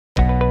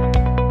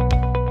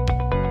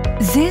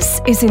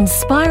This is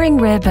Inspiring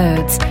Rare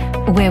Birds,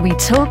 where we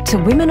talk to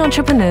women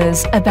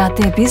entrepreneurs about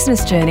their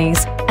business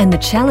journeys and the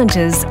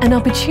challenges and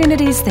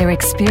opportunities they're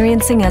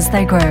experiencing as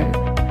they grow.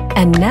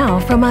 And now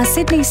from our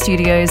Sydney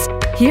studios,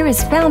 here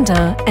is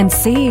founder and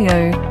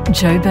CEO,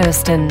 Jo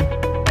Burston.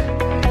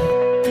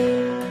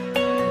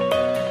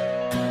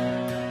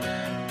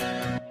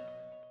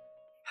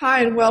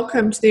 Hi and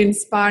welcome to the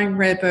Inspiring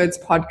Rare Birds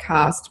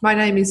podcast. My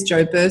name is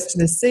Jo Burston,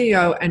 the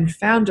CEO and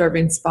founder of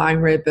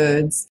Inspiring Rare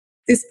Birds.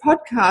 This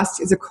podcast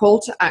is a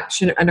call to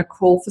action and a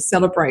call for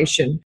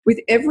celebration. With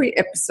every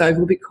episode,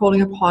 we'll be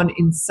calling upon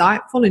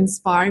insightful,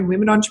 inspiring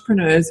women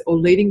entrepreneurs or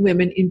leading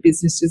women in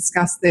business to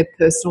discuss their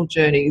personal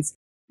journeys.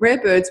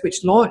 Rare Birds,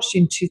 which launched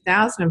in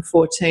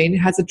 2014,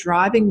 has a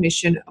driving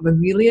mission of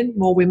 1 million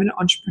more women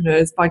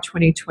entrepreneurs by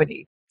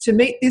 2020. To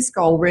meet this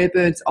goal, Rare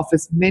Birds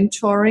offers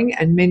mentoring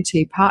and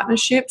mentee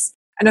partnerships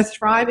and a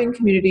thriving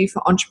community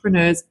for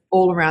entrepreneurs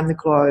all around the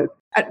globe.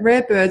 At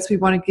Rare Birds, we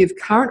want to give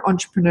current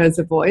entrepreneurs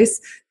a voice.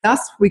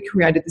 Thus, we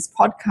created this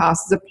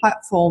podcast as a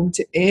platform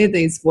to air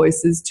these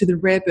voices to the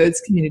Rare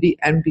Birds community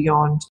and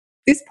beyond.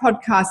 This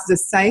podcast is a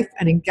safe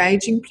and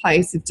engaging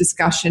place of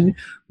discussion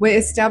where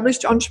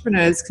established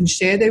entrepreneurs can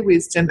share their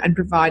wisdom and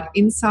provide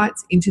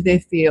insights into their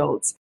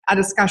fields. Our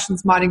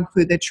discussions might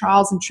include their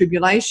trials and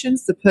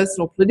tribulations, the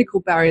personal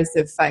political barriers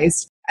they've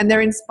faced, and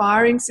their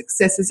inspiring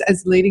successes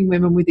as leading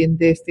women within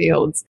their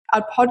fields.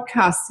 Our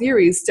podcast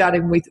series,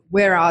 starting with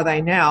Where Are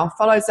They Now?,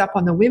 follows up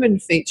on the women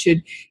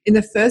featured in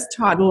the first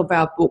title of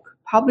our book,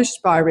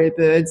 published by Rare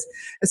Birds,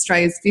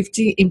 Australia's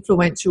 50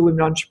 Influential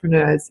Women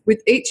Entrepreneurs.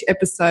 With each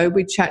episode,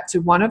 we chat to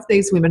one of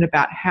these women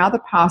about how the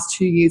past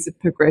 2 years have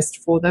progressed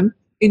for them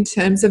in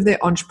terms of their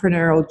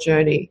entrepreneurial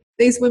journey.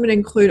 These women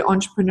include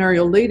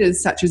entrepreneurial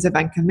leaders such as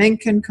Ivanka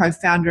Menken,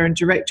 co-founder and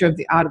director of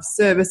The Art of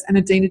Service, and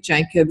Adina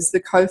Jacobs, the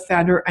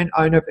co-founder and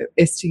owner of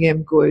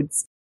STM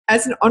Goods.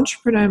 As an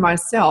entrepreneur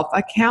myself,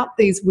 I count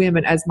these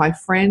women as my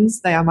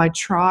friends, they are my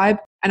tribe,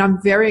 and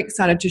I'm very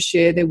excited to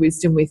share their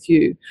wisdom with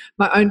you.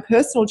 My own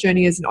personal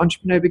journey as an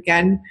entrepreneur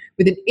began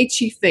with an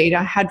itchy feet.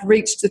 I had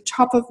reached the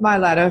top of my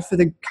ladder for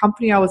the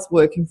company I was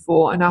working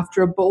for, and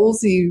after a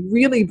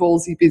really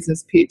ballsy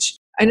business pitch,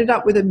 I ended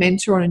up with a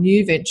mentor on a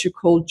new venture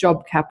called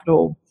Job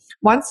Capital.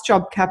 Once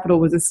Job Capital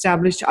was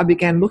established, I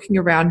began looking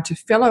around to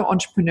fellow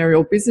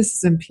entrepreneurial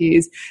businesses and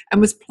peers and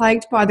was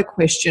plagued by the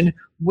question,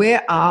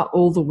 where are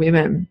all the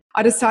women?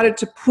 I decided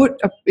to put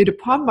it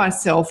upon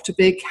myself to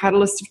be a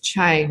catalyst of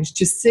change,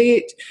 to see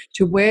it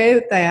to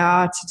where they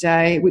are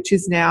today, which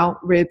is now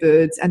Rare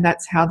Birds, and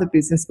that's how the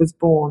business was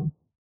born.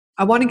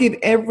 I want to give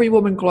every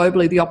woman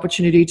globally the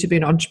opportunity to be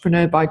an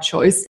entrepreneur by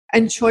choice,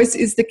 and choice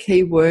is the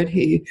key word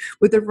here.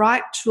 With the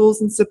right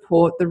tools and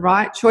support, the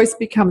right choice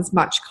becomes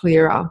much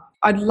clearer.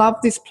 I'd love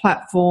this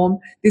platform,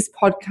 this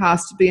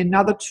podcast, to be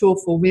another tool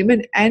for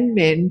women and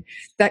men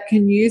that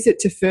can use it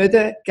to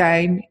further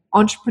gain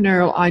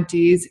entrepreneurial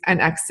ideas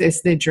and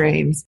access their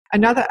dreams.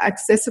 Another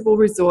accessible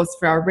resource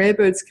for our Rare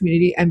Birds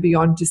community and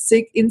beyond to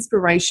seek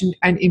inspiration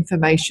and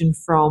information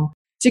from.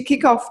 To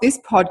kick off this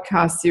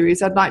podcast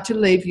series, I'd like to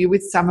leave you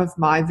with some of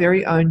my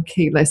very own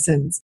key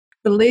lessons.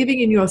 Believing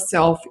in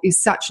yourself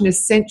is such an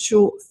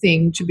essential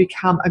thing to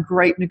become a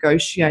great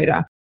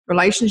negotiator.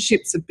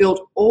 Relationships are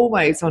built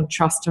always on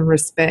trust and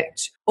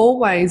respect.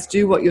 Always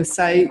do what you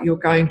say you're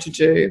going to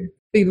do.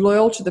 Be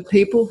loyal to the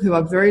people who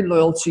are very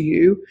loyal to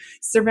you.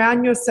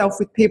 Surround yourself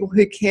with people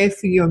who care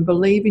for you and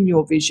believe in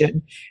your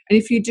vision. And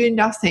if you do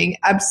nothing,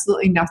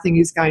 absolutely nothing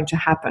is going to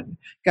happen.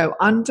 Go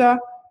under,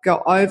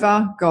 go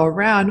over, go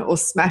around, or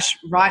smash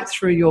right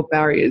through your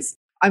barriers.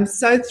 I'm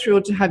so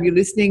thrilled to have you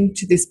listening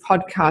to this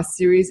podcast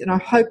series, and I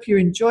hope you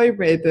enjoy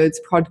Rare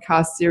Birds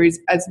podcast series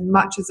as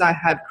much as I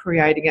have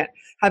creating it.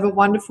 Have a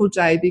wonderful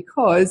day,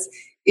 because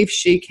if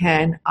she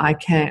can, I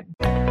can.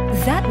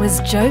 That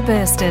was Jo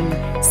Burston,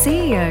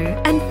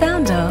 CEO and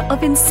founder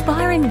of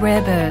Inspiring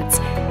Rare Birds,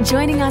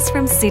 joining us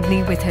from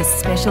Sydney with her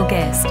special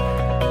guest.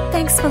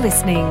 Thanks for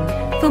listening.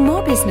 For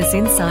more business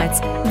insights,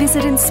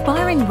 visit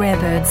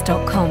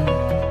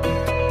inspiringrarebirds.com.